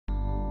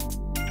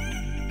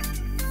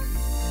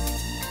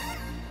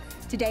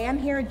Today I'm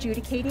here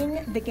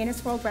adjudicating the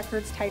Guinness World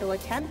Records title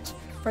attempt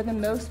for the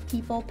most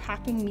people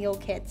packing meal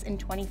kits in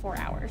 24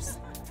 hours.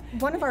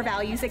 One of our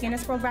values at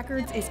Guinness World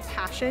Records is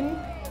passion,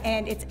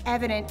 and it's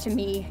evident to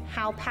me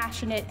how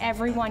passionate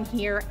everyone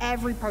here,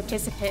 every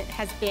participant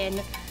has been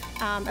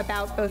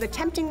about both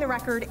attempting the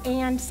record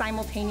and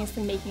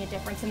simultaneously making a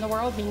difference in the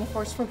world, being a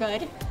force for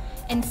good.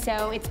 And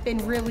so it's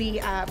been really,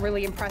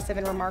 really impressive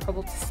and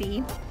remarkable to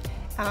see.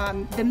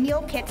 The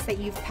meal kits that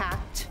you've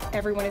packed,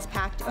 everyone has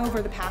packed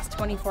over the past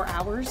 24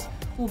 hours,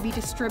 will be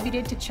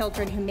distributed to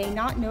children who may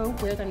not know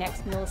where their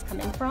next meal is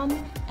coming from,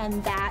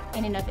 and that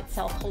in and of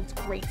itself holds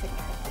great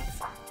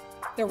significance.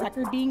 The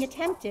record being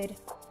attempted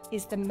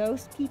is the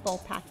most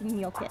people packing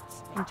meal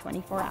kits in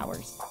 24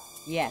 hours.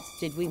 Yes,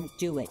 did we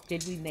do it?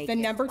 Did we make it? The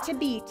number to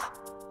beat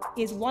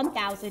is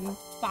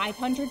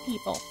 1,500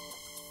 people.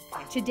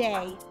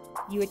 Today,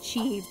 you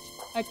achieved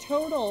a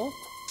total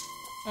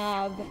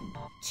of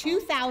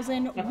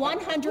 2,196 people.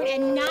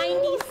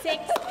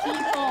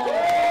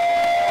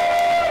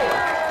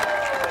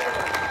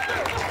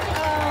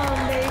 Oh,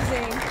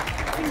 amazing.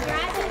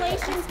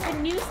 Congratulations to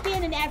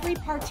Newspan and every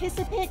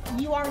participant.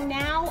 You are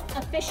now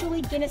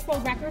officially Guinness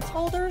World Records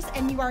holders,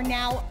 and you are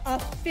now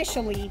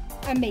officially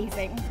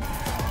amazing.